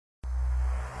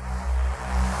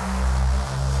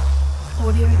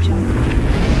Audio Jungle.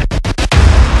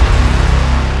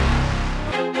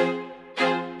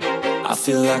 I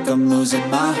feel like I'm losing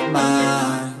my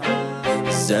mind.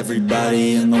 Is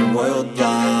everybody in the world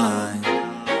blind?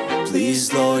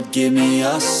 Please, Lord, give me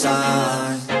a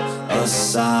sign, a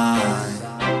sign.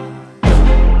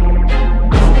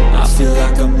 I feel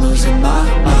like I'm losing my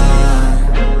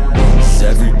mind. Is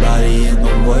everybody in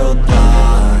the world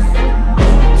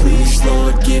blind? Please,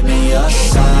 Lord, give me a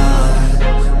sign,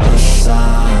 a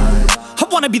sign. I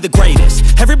wanna be the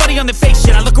greatest. Everybody on the fake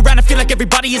shit. I look around and feel like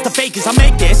everybody is the fakest. I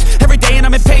make this every day and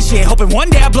I'm impatient, hoping one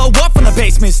day I blow up from the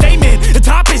basement. Statement, the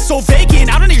top is so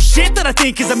vacant. I don't hear shit that I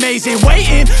think is amazing.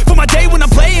 Waiting for my day when I'm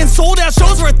playing sold out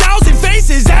shows for 1,000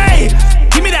 faces. Hey,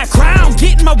 give me that crown,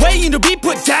 get in my way and to be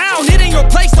put down. It ain't your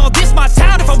place, all this my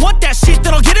town. If I want that shit,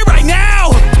 then I'll get it right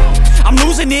now. I'm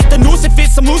losing it, the noose it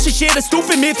fits. I'm losing shit, a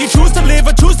stupid myth. You choose to live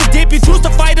or choose to dip. You choose to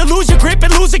fight or lose your grip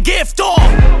and lose a gift.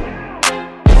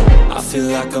 I feel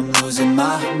like I'm losing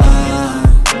my mind.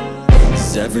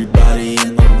 Is everybody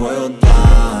in the world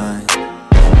blind?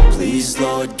 Please,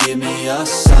 Lord, give me a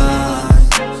sign,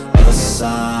 a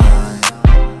sign.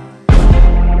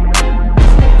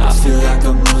 I feel like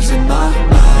I'm losing my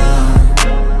mind.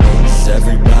 Is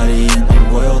everybody in the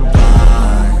world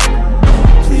blind?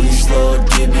 Please, Lord,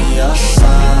 give me a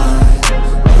sign,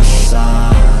 a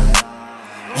sign.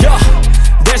 Yeah.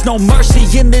 There's no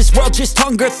mercy in this world, just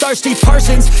hunger-thirsty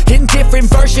persons in different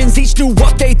versions. Each new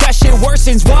update, that shit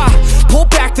worsens. Why? Pull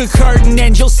back the curtain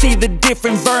and you'll see the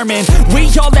different vermin. We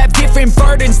all have different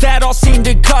burdens that all seem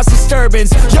to cause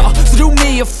disturbance. Yo, so do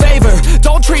me a favor,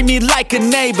 don't treat me like a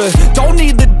neighbor. Don't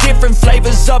need the different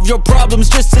flavors of your problems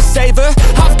just to savor.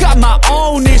 I've got my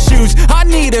own issues, I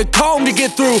need a comb to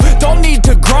get through. Don't need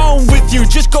to groan with you,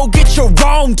 just go get your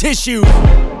own tissue.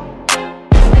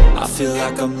 I feel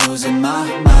like I'm losing my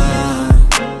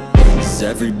mind. Is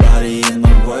everybody in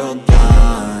the world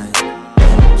blind?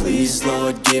 Please,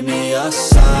 Lord, give me a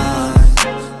sign,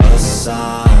 a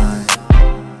sign.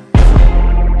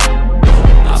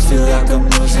 I feel like I'm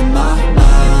losing my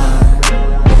mind.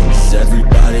 Is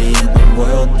everybody in the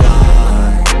world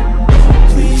blind?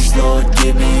 Please, Lord,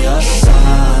 give me a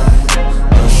sign,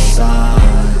 a sign.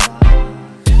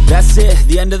 That's it,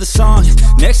 the end of the song.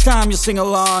 Next time you'll sing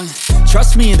along.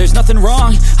 Trust me, there's nothing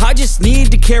wrong. I just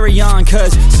need to carry on,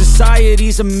 cause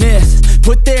society's a myth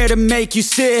put there to make you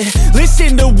sit.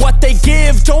 Listen to what they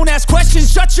give. Don't ask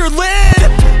questions, shut your lid.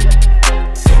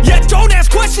 Yeah, don't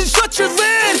ask questions, shut your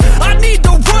lid. I need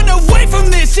to run away from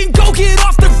this and go get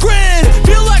off the grid.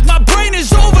 Feel like my brain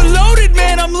is overloaded,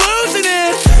 man, I'm losing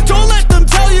it. Don't let them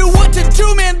tell you what to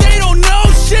do, man, they don't know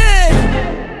shit.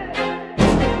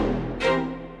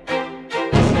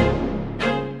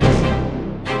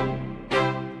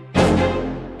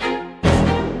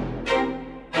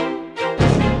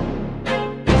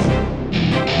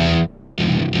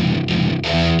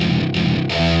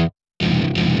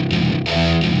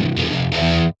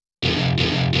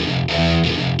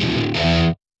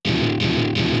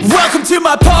 Welcome to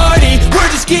my party, we're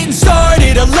just getting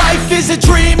started. A life is a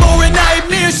dream or a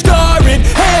nightmare scarring.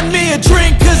 Hand me a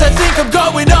drink cause I think I'm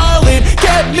going all in.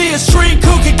 Get me a shrink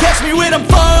who can catch me when I'm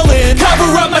falling.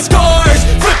 Cover up my scars,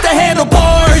 flip the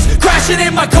handlebars. Crashing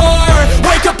in my car,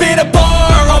 wake up in a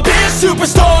bar. I'll be a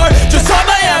superstar, just on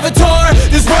my avatar.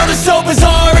 This world is so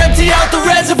bizarre, empty out the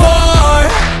reservoir.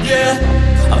 Yeah,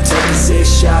 I'm taking 6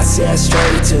 shots, yeah,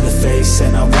 straight to the face.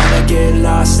 And I wanna get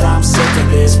lost, I'm sick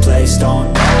of this place.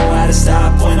 Don't know how to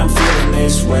stop when I'm feeling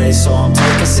this way. So I'm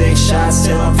taking 6 shots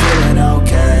till I'm feeling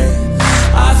okay.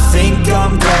 I think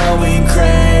I'm going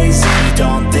crazy,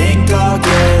 don't think I'll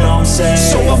get home safe.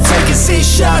 So I'm taking 6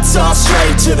 shots, all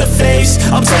straight to the face.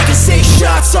 I'm taking 6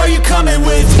 shots, are you coming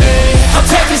with me? I'm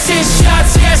taking 6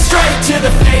 shots, yeah, straight to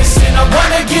the face. And I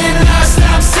wanna get lost,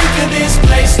 I'm sick of this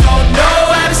place. Don't know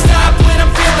how to stop when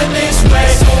I'm feeling this way.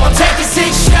 So I'm taking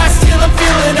 6 shots till I'm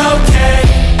feeling okay.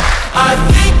 I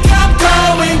think I'm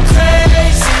going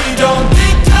crazy, don't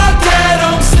think I'll get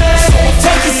home safe. So I'm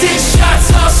taking 6 shots,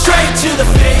 all straight to the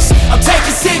face. I'm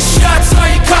taking 6 shots, are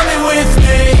you coming with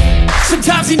me?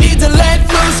 Sometimes you need to let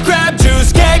loose, grab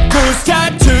juice, get goose,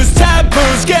 tattoos,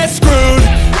 taboos, get screwed.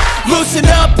 Loosen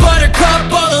up,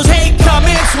 buttercup, all those hate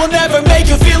comments will never make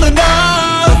you feel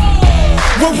enough.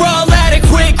 We're all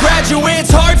adequate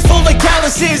graduates, heart full of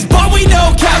calluses, but we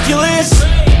know calculus.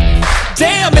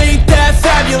 Damn, ain't that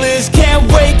fabulous?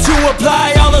 Can't wait to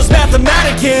apply all those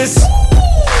mathematicus.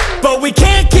 But we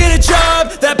can't get a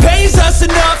job that pays us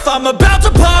enough. I'm about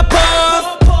to pop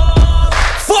off.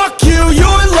 Fuck you,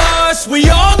 you're lost. We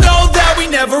all know that we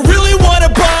never really want a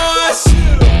boss.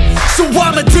 So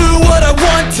I'ma do what I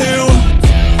want to,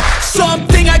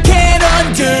 something I can't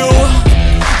undo.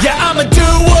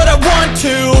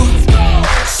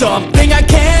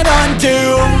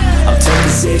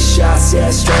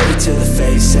 to the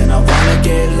face, and I wanna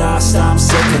get lost, I'm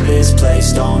sick of this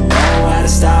place. Don't know how to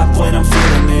stop when I'm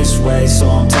feeling this way, so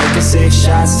I'm taking 6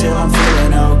 shots till I'm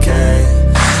feeling okay.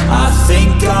 I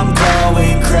think I'm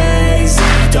going crazy,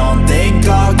 don't think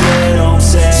I'll get home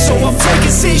safe. So I'm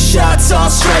taking 6 shots all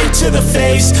straight to the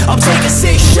face. I'm taking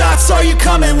 6 shots, are you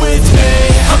coming with me?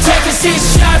 I'm taking 6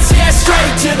 shots, yeah,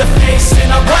 straight to the face.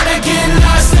 And I wanna get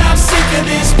lost, I'm sick of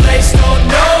this place. Don't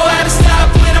know how to stop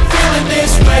when I'm feeling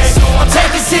this way. So I'm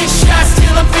taking 6 shots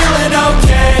till I'm feeling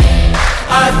okay.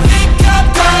 I think I'm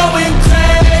going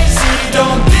crazy,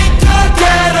 don't think I'll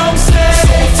get home safe.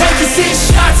 So I'm taking 6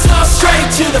 shots all straight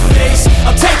to the face.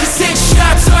 I'm taking 6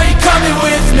 shots, are you coming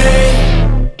with me?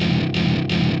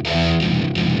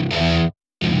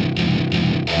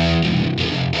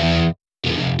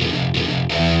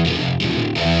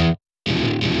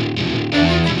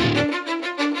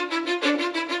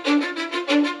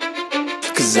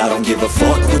 Cause I don't give a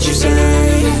fuck what you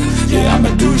say. Yeah, I'ma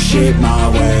do shit my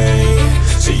way.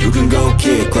 So you can go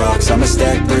kick rocks, I'ma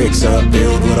stack bricks up,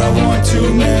 build what I want to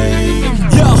make.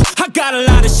 Yo, I got a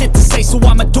lot of shit to say, so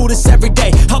I'ma do this every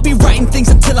day. I'll be writing things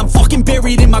until I'm fucking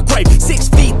buried in my grave. 6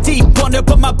 feet deep under,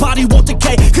 but my body won't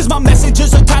decay. Cause my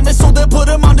messages are timeless, so they'll put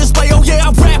them on display. Oh yeah,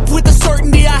 I rap with a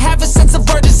certainty, I have a sense of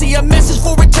urgency. A message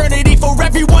for eternity, for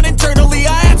everyone internally.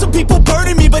 I had some people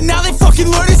burning me, but now they fucking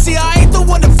learn to see I ain't the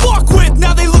one to fuck with,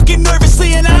 now they looking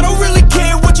nervously. And I don't really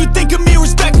care what you think of me,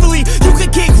 respectfully. You can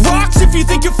kick rocks if you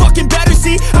think you're fucking better,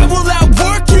 see. I will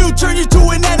outwork you, turn you to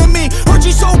an enemy. Hurt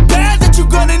you so bad that you're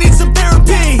gonna need some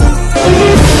therapy.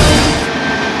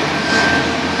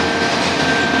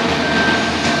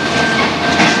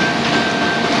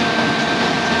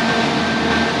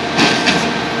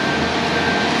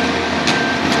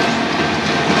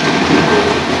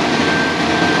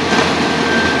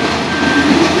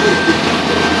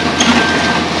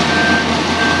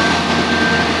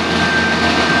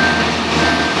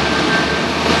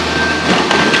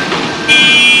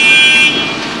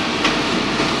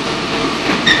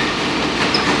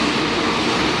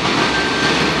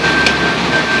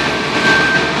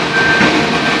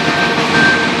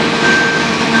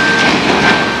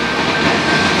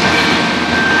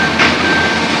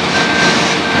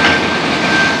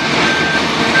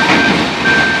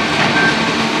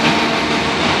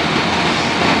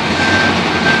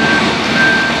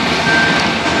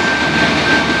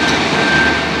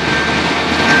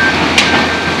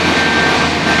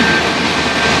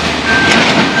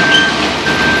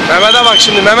 Mehmet'e bak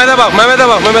şimdi, Mehmet'e bak, Mehmet'e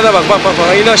bak, Mehmet'e bak,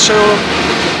 bak, in aşağı oğlum.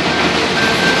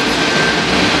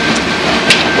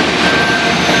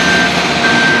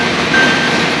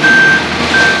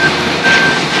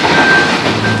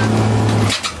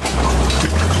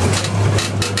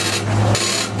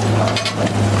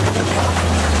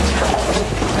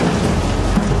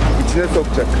 İçine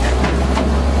sokacak.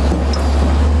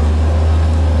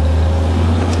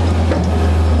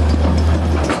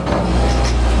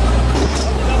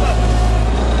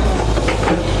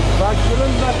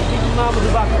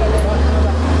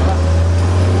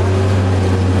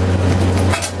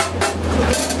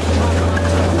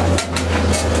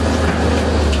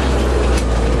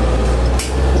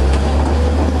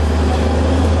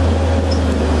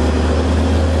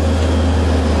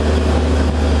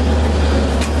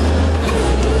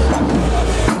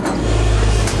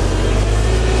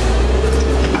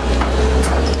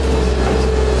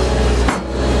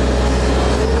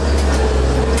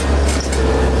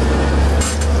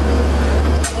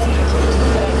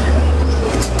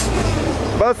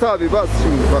 Bas abi bas.